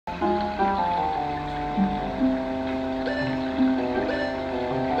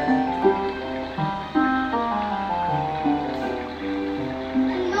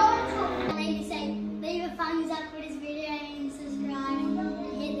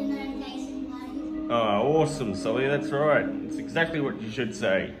Awesome, Sully, that's right. It's exactly what you should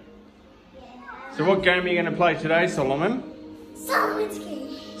say. So what game are you going to play today, Solomon? Solomon's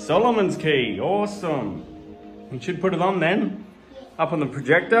Key. Solomon's Key, awesome. You should put it on then, up on the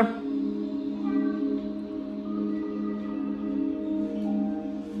projector.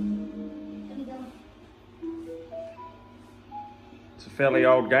 It's a fairly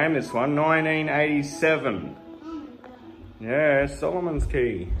old game, this one, 1987. Yeah, Solomon's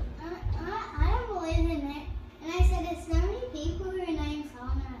Key. I don't believe in it. And I said there's so many people who are named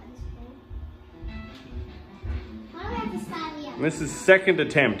Solomon at this school. Why do we have to start here? This is second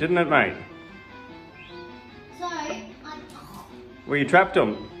attempt, isn't it, mate? So, Well, you trapped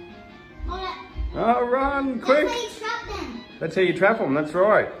them. Oh, run, quick. That's how you trap them. That's how you trap them, that's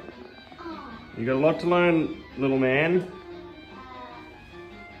right. Oh. You got a lot to learn, little man. Wait,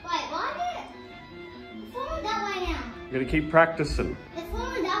 why did it? It's falling that way now. You got to keep practicing. It's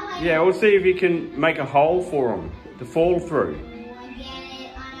falling that way Yeah, now. we'll see if you can make a hole for them to fall through. Oh, I get it.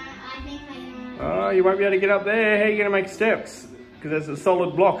 I think I know. Oh, you won't be able to get up there. How are you going to make steps? Because there's a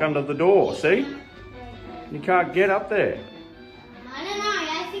solid block under the door, see? You can't get up there. I don't know.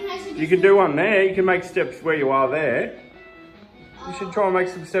 I think I should You can do one there. You can make steps where you are there. You should try and make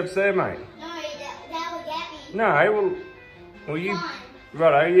some steps there, mate. No, that would get me. No, well you... Fine.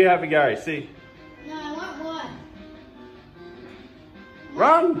 Righto, you have a go. See? No, it won't work.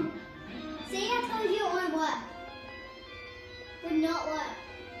 Run! See, I told you it won't work. Would not work.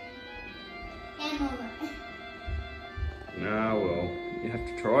 Game over. No, well, you have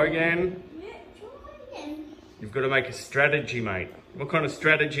to try again. Yeah, try again. You've got to make a strategy, mate. What kind of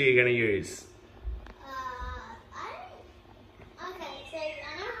strategy are you going to use? Okay, so I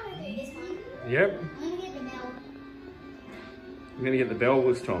know how to do this one. Yep. I'm gonna get the bell. I'm going to get the bell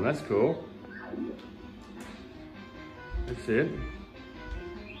this time. That's cool. That's it.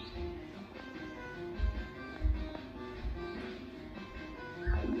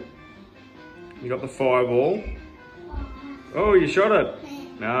 You got the fireball. Oh, you shot it.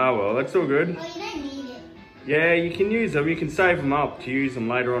 Ah, well, that's all good. Well, you don't need it. Yeah, you can use them. You can save them up to use them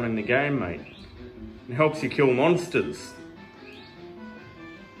later on in the game, mate. It helps you kill monsters.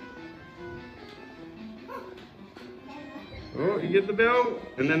 Oh, you get the bell,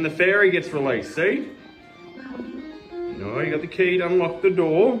 and then the fairy gets released, see? No, you got the key to unlock the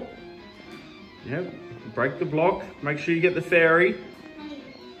door. Yep, break the block, make sure you get the fairy.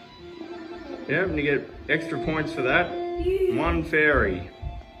 Yep, and you get extra points for that. One fairy.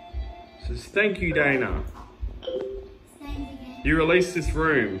 Says, thank you, Dana. Same again. You release this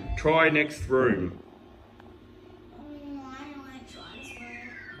room. Try next room. I don't want to try this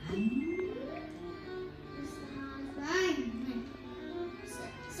one.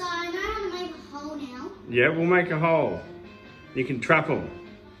 So I know how to make a hole now. Yeah, we'll make a hole. You can trap them.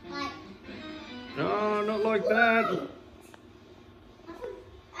 Like, Oh, not like that.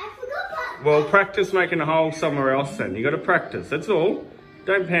 I forgot that. Well, practice making a hole somewhere else then. You got to practice, that's all.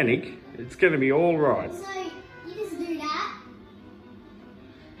 Don't panic. It's going to be all right. So you just do that.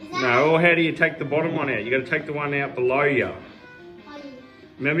 Is that No, or how do you take the bottom one out? You got to take the one out below you. how you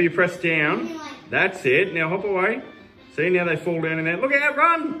Remember, you press down. That's it. Now hop away. See, now they fall down in there. Look out,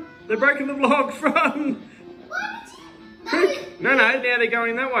 run! They're breaking the blocks, run! What? Quick! No, now they're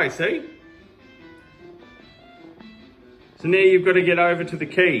going that way, see? So now you've got to get over to the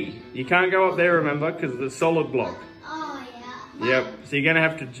key. You can't go up there, remember, because it's a solid block. Oh, yeah. Yep, so you're going to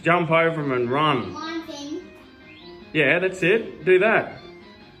have to jump over them and run. One thing. Yeah, that's it. Do that.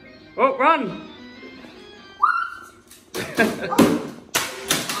 Oh, run!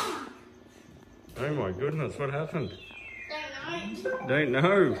 Oh my goodness, what happened? Don't know.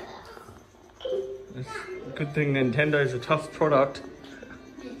 Don't know. It's a good thing Nintendo's a tough product.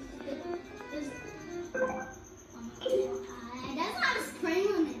 It doesn't have a screen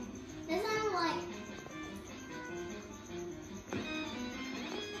on it. It doesn't have like...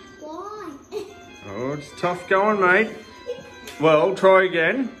 Why? Oh, it's tough going, mate. Well, try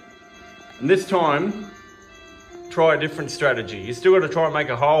again. And this time, try a different strategy. You still got to try and make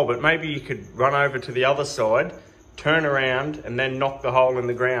a hole, but maybe you could run over to the other side, turn around, and then knock the hole in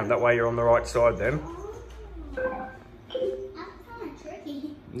the ground. That way you're on the right side then. That's kind of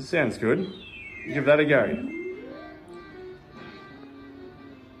tricky. This sounds good. Give that a go.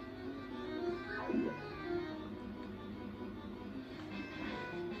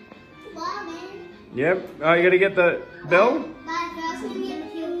 Well, man. Yep. Oh, you got to get the bell? But first, we're going to get the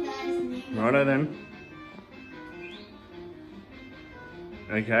field first. And then... Righto then.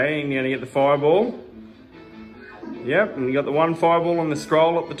 Okay, and you're going to get the fireball. Yep, and you got the one fireball on the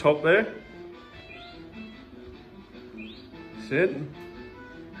scroll at the top there. That's it.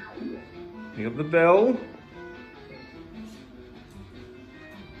 You got the bell.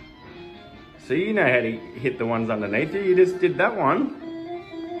 So you know how to hit the ones underneath you. You just did that one.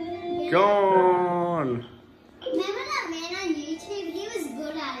 Yeah. Gone. Remember that man on YouTube? He was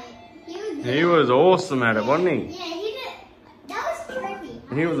good at it. He was awesome at it, wasn't he? Yeah, he did. That was tricky.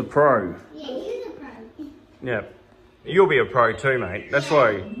 He was a pro. Yeah, he was a pro. Yeah. You'll be a pro too, mate. That's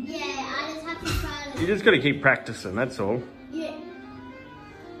why Yeah, I just have to try you just got to keep practicing, that's all. Yeah.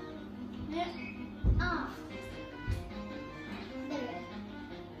 Oh. There we go.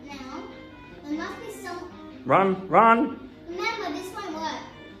 Now, there must be some... Run, run. Remember, this won't work.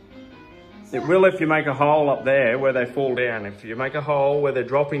 So, It will if you make a hole up there where they fall down. If you make a hole where they're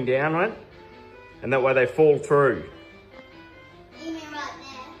dropping down, right? And that way they fall through. You mean right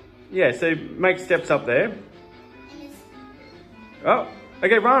there? Yeah, so make steps up there. And it's... Oh,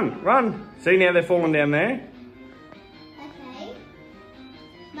 okay, run, run. See, now they're falling down there. Okay.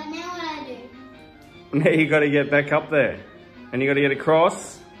 But now what I do? Now you got to get back up there. And you got to get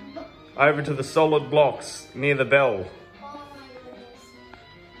across over to the solid blocks near the bell. Oh my goodness.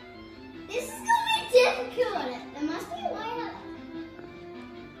 This is going to be difficult. There must be a way out.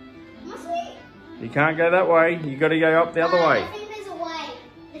 Must we? You can't go that way. You got to go up the other way. I think there's a way.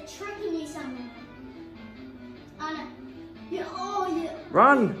 They're tricking you somehow. Oh no. Yeah, oh yeah.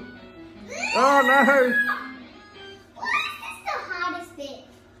 Run. Oh no. Why is this the hardest bit?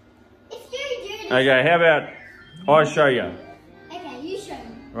 If you do this... Okay, how about I show you? Okay, you show me.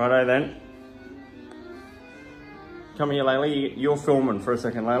 Righto then. Come here, Layla. You're filming for a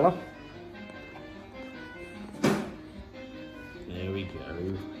second, Layla. There we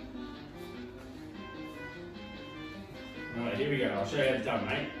go. Alright, here we go. I'll show you how it's done,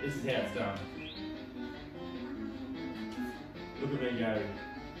 mate. This is how it's done. Look at me go.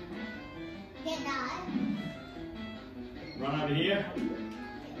 Get that. Run over here. Get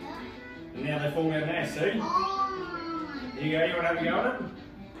that. And now they fall down there, see? Oh my. Here you go. You want to have a go at it?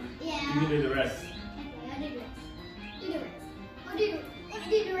 Yeah. You can do the rest. Okay, I'll do the rest. You do the rest. I'll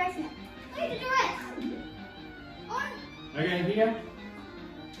do the rest now. I'll do the rest. On. Okay, here.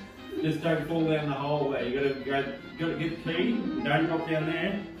 Just don't fall down the hole there. You gotta get the key. Don't drop down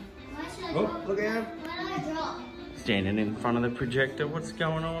there. Why should I Oh, drop? look out. Why do I drop? Standing in front of the projector. What's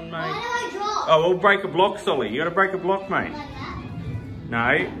going on, mate? Why do I drop? Oh, we'll break a block, Solly. You gotta break a block, mate. Like that?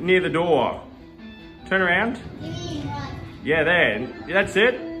 No, near the door. Turn around. You mean right? Yeah, there. That's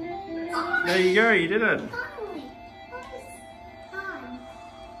it. Oh, There you go. You did it. finally. What is time?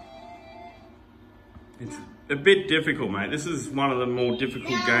 It's a bit difficult, mate. This is one of the more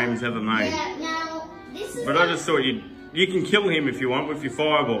difficult games ever made. Yeah, now, this is... But I just thought you can kill him if you want with your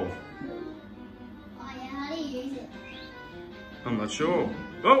fireball. Oh yeah, how do you use it? I'm not sure.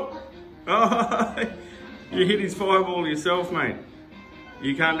 Oh! Oh! You hit his fireball yourself, mate.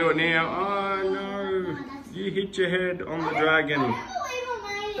 You can't do it now. Oh, no. You hit your head on the dragon. I can't believe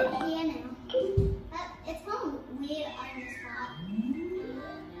I made it here now. It's kind of weird on this part.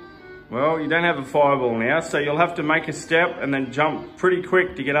 Well, you don't have a fireball now, so you'll have to make a step and then jump pretty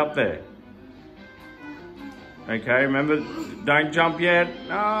quick to get up there. Okay, remember, don't jump yet.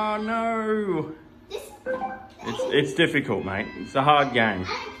 Oh, no. It's difficult, mate. It's a hard game.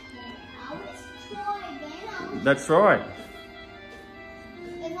 That's right.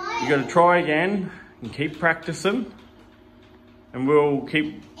 You got to try again and keep practicing, and we'll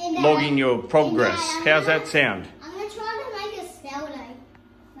keep logging your progress. How's that sound? I'm going to try to make a spell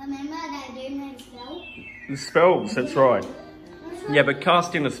though. Remember that I do make a spell? The spells, that's right. Yeah, but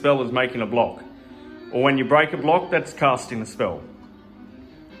casting a spell is making a block. Or when you break a block, that's casting a spell.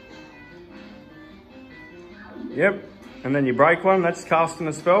 Yep. And then you break one, that's casting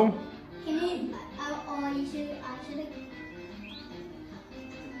a spell. Can you... Oh, you should... I should have...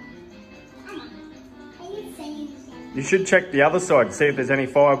 Are you saying something? You should check the other side, see if there's any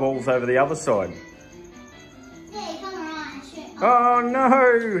fireballs over the other side. Yeah, come around. Shoot. Oh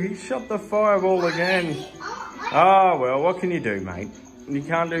no, he shot the fireball again. Oh well, what can you do, mate? You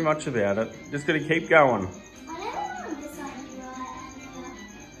can't do much about it. Just got to keep going. I don't want to decide to be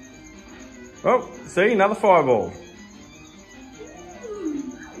right. Oh, see, another fireball.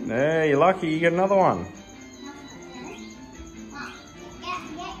 There, you're lucky, you get another one.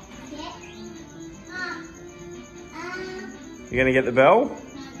 You gonna get the bell?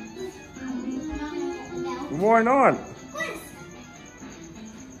 Why not?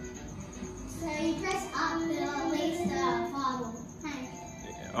 So you press up to release the fireball.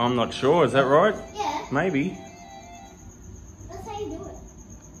 I'm not sure, is that right? Yeah, Maybe. that's how you do it.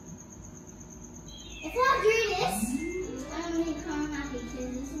 If I do this, I'm gonna become happy because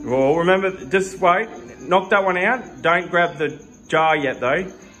this is... Well, remember, just wait. Knock that one out. Don't grab the jar yet,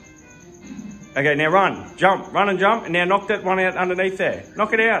 though. Okay, now run. Jump. Run and jump. And now knock that one out underneath there.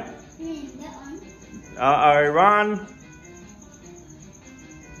 Knock it out. You mean that one? Uh-oh, run.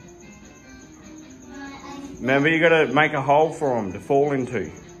 Remember, you got to make a hole for them to fall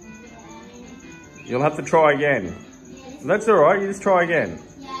into. You'll have to try again. That's all right. You just try again.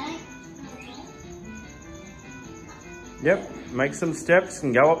 Yep. Make some steps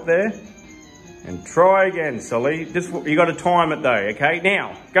and go up there. And try again, Sully. You got to time it though, okay?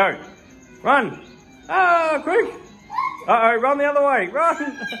 Now, go. Run. Ah, quick. Uh-oh, run the other way.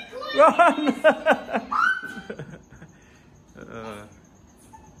 Run. Run.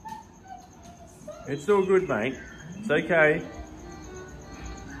 It's all good, mate. It's okay.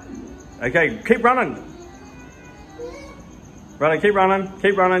 Okay, keep running. Brother, keep running.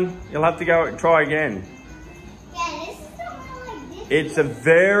 Keep running. You'll have to go and try again. Yeah, this is something like this. It's a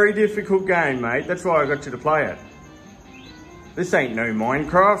very difficult game, mate. That's why I got you to play it. This ain't no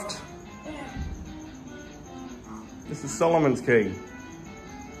Minecraft. This is Solomon's key.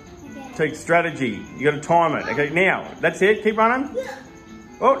 Okay. Take strategy. You got to time it. Okay, now. That's it. Keep running.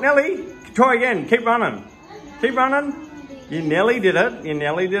 Oh, Nelly. Try again. Keep running. Keep running. You nearly did it. You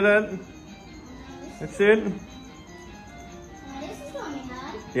nearly did it. That's it. This is going to be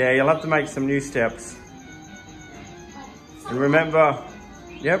hard. Yeah, you'll have to make some new steps. And remember,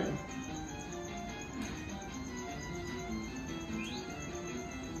 yep.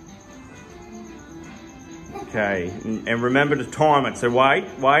 Okay, and remember to time it. So wait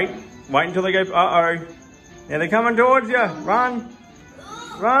until they go, uh-oh. Now they're coming towards you. Run.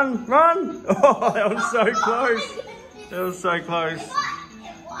 Run, run. Oh, that was so close. That was so close.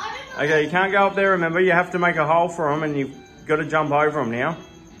 Okay, you can't go up there, remember. You have to make a hole for them and you've got to jump over them now.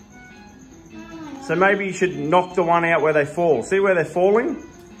 So maybe you should knock the one out where they fall. See where they're falling?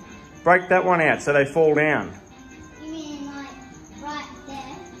 Break that one out so they fall down. You mean like right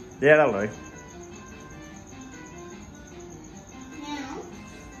there? Yeah, that'll do.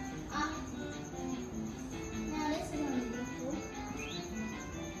 Now this is going to be cool.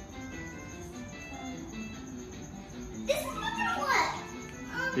 This is not going to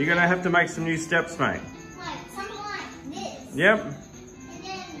work. You're going to have to make some new steps, mate. Like something like this. Yep. And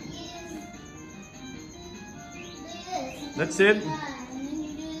then you do this. That's it. And then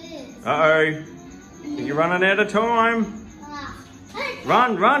you do this. Uh-oh. You're running out of time.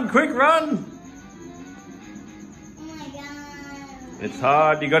 Run, quick, run. Oh my god. It's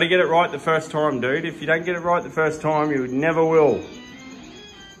hard. You got to get it right the first time, dude. If you don't get it right the first time, you never will.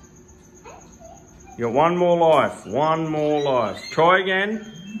 You got one more life. One more life. Try again.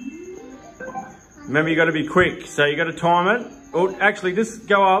 Remember, you got to be quick. So you got to time it. Or actually, just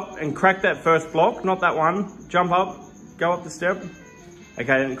go up and crack that first block. Not that one. Jump up. Go up the step.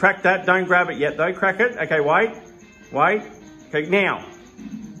 Okay, and crack that. Don't grab it yet, though. Crack it. Okay, wait. Wait. Okay, now.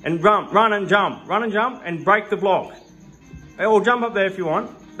 And run and jump. Run and jump and break the block. Or jump up there if you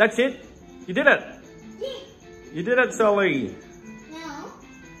want. That's it. You did it. You did it, Sully. Now.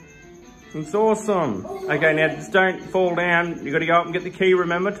 It's awesome. Okay, now just don't fall down. You got to go up and get the key,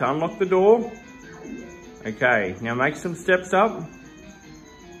 remember, to unlock the door. Okay, now make some steps up.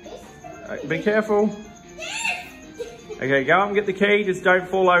 Be careful. Okay, go up and get the key. Just don't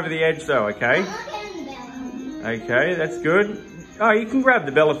fall over the edge though, okay? Okay, that's good. Oh, you can grab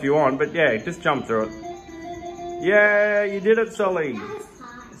the bell if you want, but yeah, just jump through it. Yeah, you did it, Sully.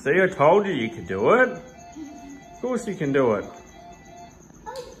 See, I told you you could do it. Of course you can do it.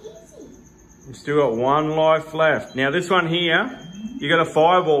 You've still got one life left. Now this one here, you got a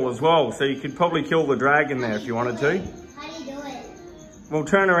fireball as well, so you could probably kill the dragon there if you wanted to. How do you do it? Well,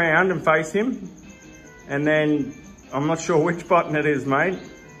 turn around and face him. And then, I'm not sure which button it is, mate.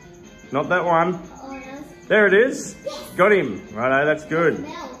 Not that one. There it is. Got him. Righto, that's good.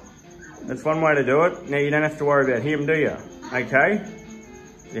 That's one way to do it. Now you don't have to worry about him, do you? Okay.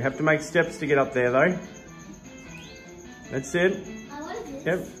 You have to make steps to get up there though. That's it.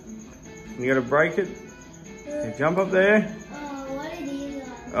 Yep. You gotta break it. You jump up there. What are these?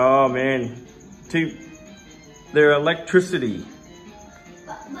 Oh man. They're electricity.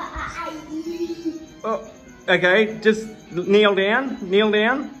 Oh, okay, just kneel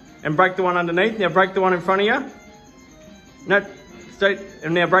down, and break the one underneath. Now break the one in front of you. No, stay,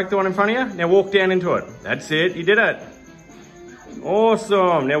 and now break the one in front of you. Now walk down into it. That's it, you did it.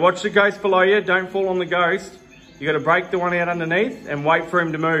 Awesome. Now watch the ghost below you. Don't fall on the ghost. You got to break the one out underneath and wait for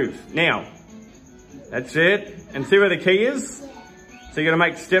him to move. Now, that's it. And see where the key is? So you got to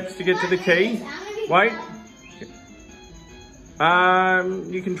make steps to get to the key. Wait.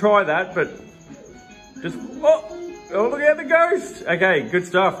 You can try that, but just, oh, look at the ghost. Okay, good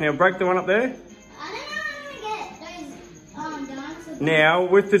stuff. Now break the one up there. I don't know how to get those dinosaur Now,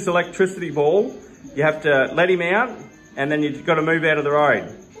 with this electricity ball, you have to let him out, and then you've got to move out of the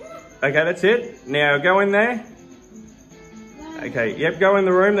road. Okay, that's it. Now, go in there. Okay, yep, go in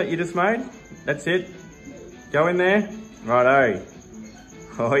the room that you just made. That's it. Go in there. Righto.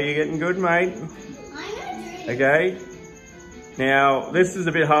 Oh, you're getting good, mate. Okay. Now, this is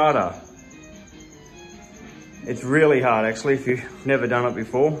a bit harder. It's really hard, actually, if you've never done it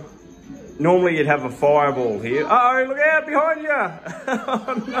before. Normally, you'd have a fireball here. Uh-oh, look out behind you.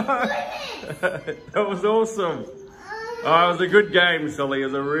 Oh, no. That was awesome. Oh, it was a good game, Sully. It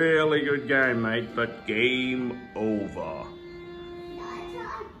was a really good game, mate. But game over.